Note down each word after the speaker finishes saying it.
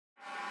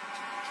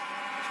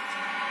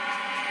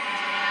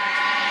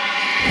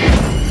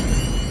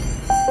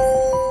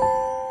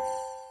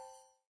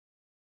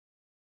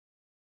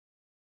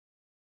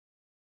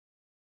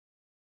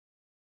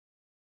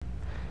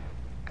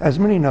As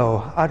many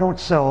know, I don't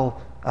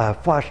sell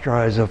flash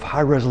drives of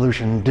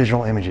high-resolution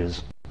digital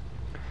images.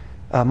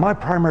 My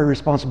primary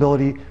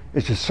responsibility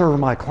is to serve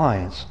my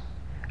clients,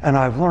 and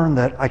I've learned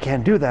that I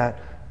can't do that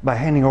by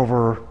handing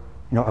over,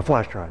 a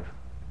flash drive.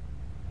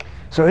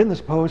 So in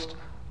this post,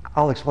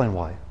 I'll explain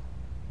why.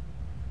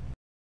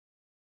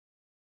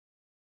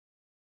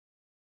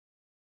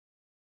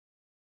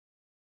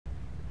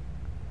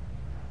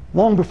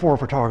 Long before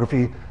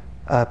photography,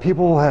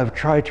 people have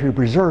tried to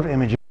preserve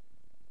images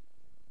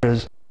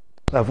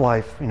of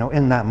life,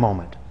 in that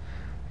moment.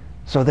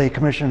 So they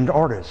commissioned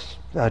artists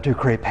to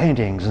create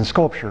paintings and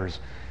sculptures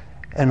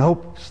in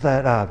hopes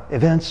that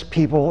events,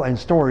 people, and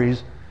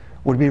stories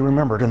would be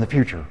remembered in the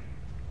future.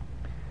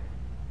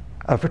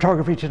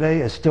 Photography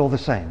today is still the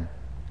same.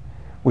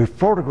 We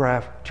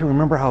photograph to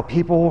remember how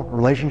people,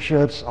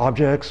 relationships,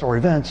 objects, or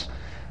events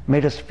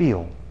made us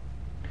feel,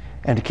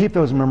 and to keep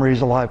those memories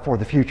alive for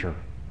the future.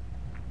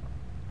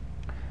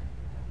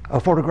 A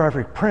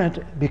photographic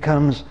print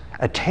becomes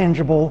a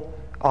tangible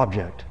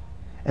object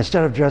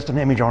instead of just an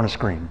image on a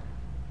screen.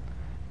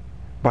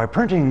 By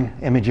printing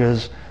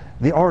images,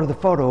 the art of the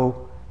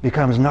photo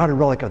becomes not a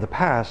relic of the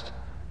past,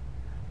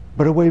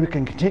 but a way we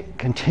can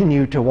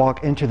continue to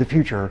walk into the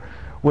future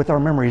with our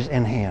memories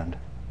in hand.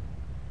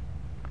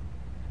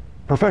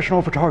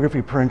 Professional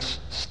photography prints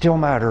still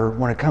matter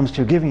when it comes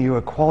to giving you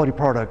a quality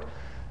product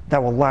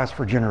that will last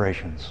for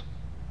generations.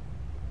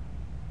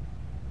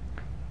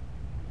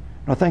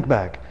 Now think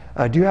back.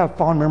 Do you have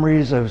fond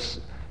memories of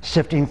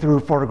sifting through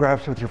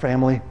photographs with your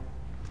family?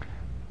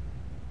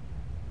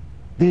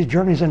 These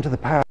journeys into the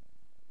past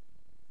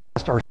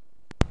are...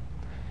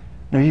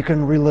 Now you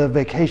can relive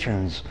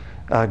vacations,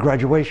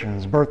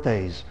 graduations,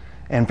 birthdays,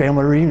 and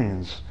family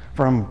reunions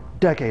from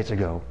decades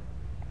ago.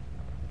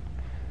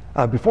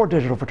 Before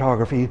digital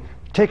photography,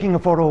 taking a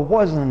photo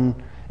was an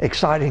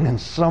exciting and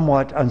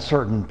somewhat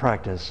uncertain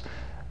practice.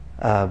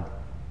 You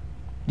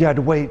had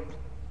to wait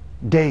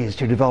days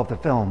to develop the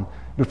film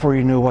before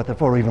you knew what the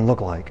photo even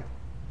looked like.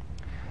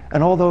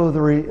 And although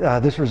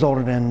this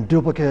resulted in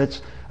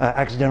duplicates,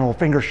 accidental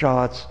finger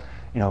shots,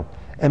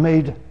 it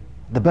made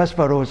the best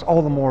photos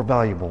all the more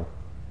valuable.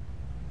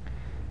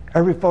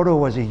 Every photo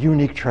was a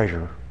unique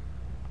treasure.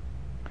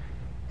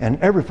 And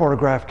every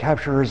photograph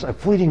captures a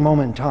fleeting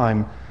moment in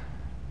time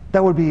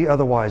that would be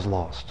otherwise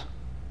lost.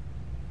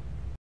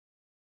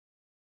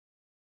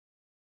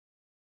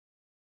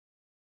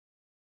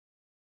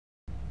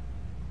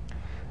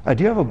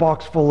 Do you have a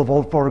box full of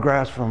old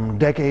photographs from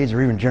decades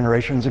or even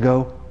generations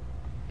ago?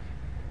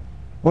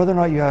 Whether or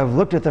not you have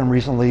looked at them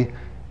recently,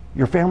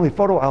 your family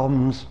photo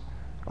albums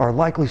are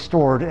likely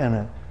stored in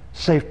a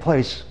safe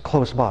place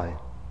close by.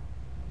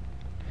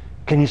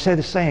 Can you say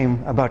the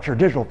same about your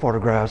digital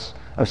photographs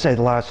of, say,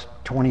 the last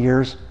 20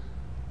 years?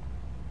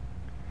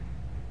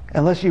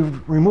 Unless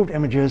you've removed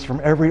images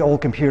from every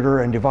old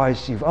computer and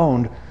device you've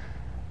owned,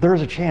 there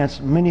is a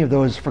chance many of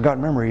those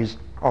forgotten memories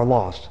are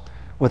lost,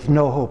 with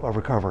no hope of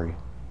recovery.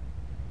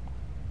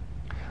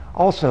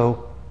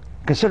 Also,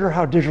 consider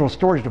how digital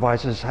storage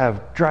devices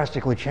have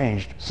drastically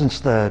changed since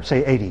the,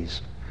 say,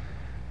 80s.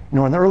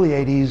 In the early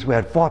 80s, we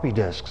had floppy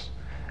disks,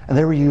 and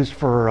they were used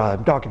for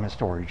document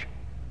storage.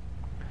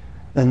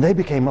 Then they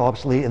became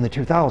obsolete in the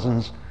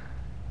 2000s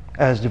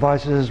as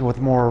devices with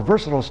more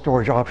versatile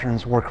storage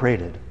options were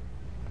created.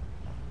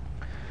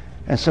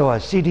 And so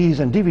CDs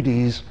and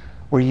DVDs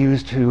were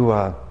used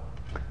to,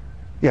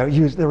 they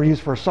were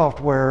used for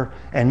software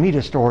and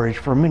media storage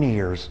for many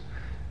years.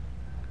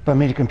 But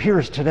many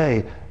computers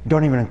today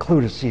don't even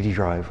include a CD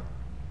drive.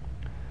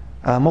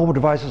 Mobile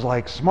devices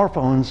like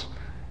smartphones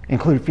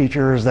include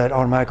features that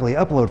automatically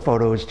upload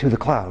photos to the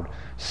cloud.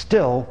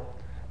 Still,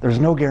 there's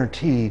no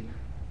guarantee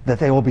that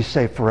they will be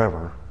safe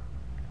forever.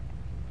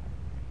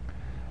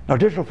 Now,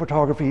 digital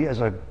photography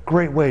is a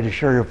great way to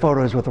share your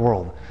photos with the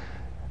world,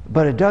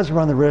 but it does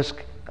run the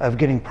risk of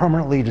getting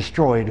permanently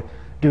destroyed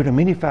due to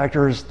many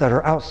factors that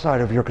are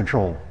outside of your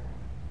control.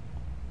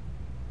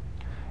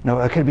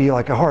 It could be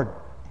like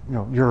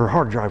your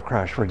hard drive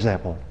crash, for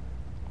example.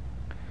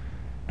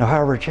 Now,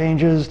 however,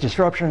 changes,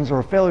 disruptions,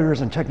 or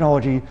failures in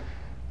technology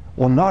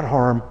will not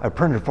harm a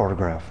printed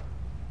photograph.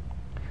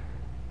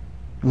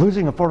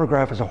 Losing a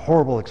photograph is a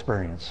horrible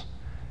experience.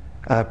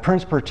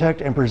 Prints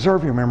protect and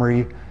preserve your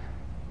memory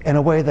in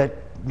a way that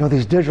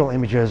these digital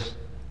images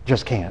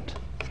just can't.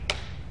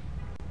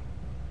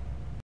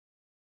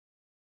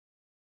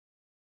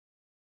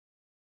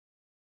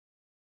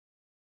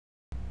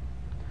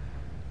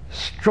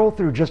 Stroll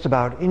through just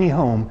about any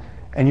home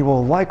and you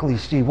will likely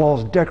see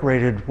walls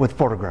decorated with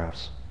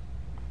photographs.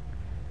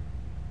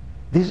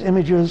 These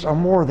images are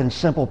more than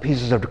simple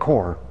pieces of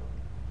decor.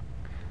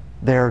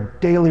 They're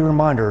daily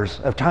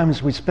reminders of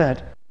times we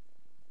spent.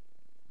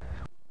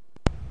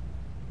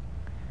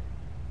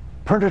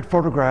 Printed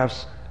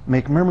photographs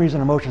make memories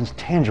and emotions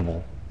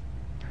tangible,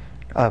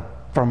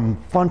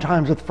 from fun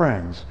times with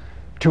friends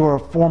to a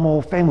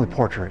formal family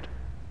portrait.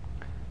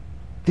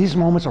 These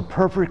moments are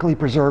perfectly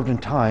preserved in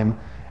time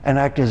and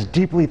act as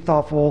deeply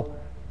thoughtful,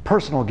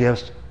 personal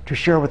gifts to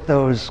share with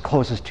those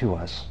closest to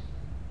us.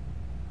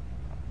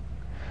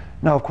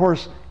 Now, of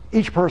course,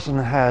 Each person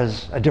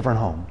has a different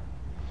home,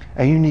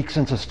 a unique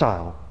sense of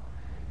style,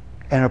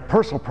 and a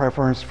personal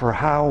preference for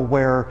how,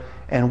 where,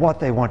 and what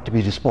they want to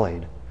be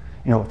displayed,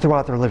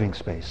 throughout their living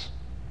space.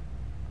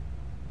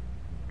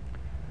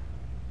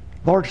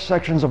 Large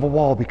sections of a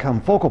wall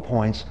become focal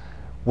points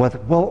with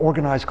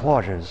well-organized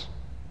collages,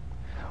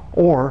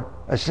 or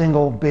a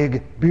single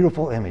big,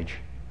 beautiful image.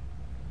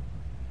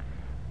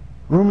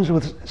 Rooms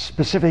with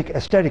specific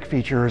aesthetic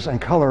features and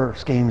color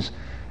schemes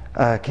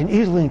can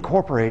easily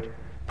incorporate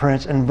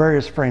prints in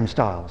various frame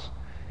styles.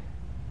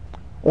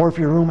 Or if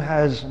your room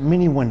has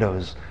many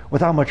windows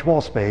without much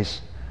wall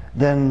space,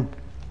 then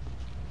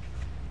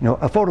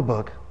a photo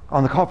book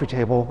on the coffee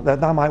table, that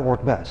might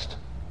work best.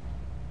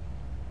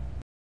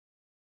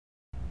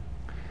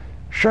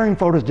 Sharing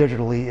photos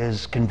digitally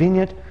is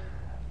convenient,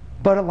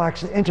 but it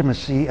lacks the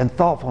intimacy and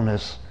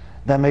thoughtfulness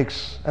that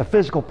makes a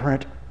physical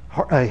print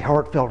a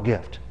heartfelt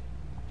gift.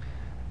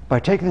 By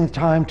taking the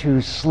time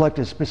to select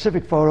a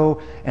specific photo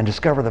and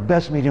discover the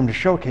best medium to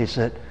showcase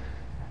it,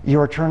 you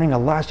are turning a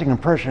lasting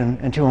impression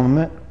into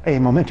a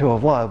memento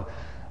of love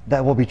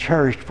that will be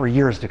cherished for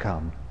years to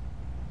come.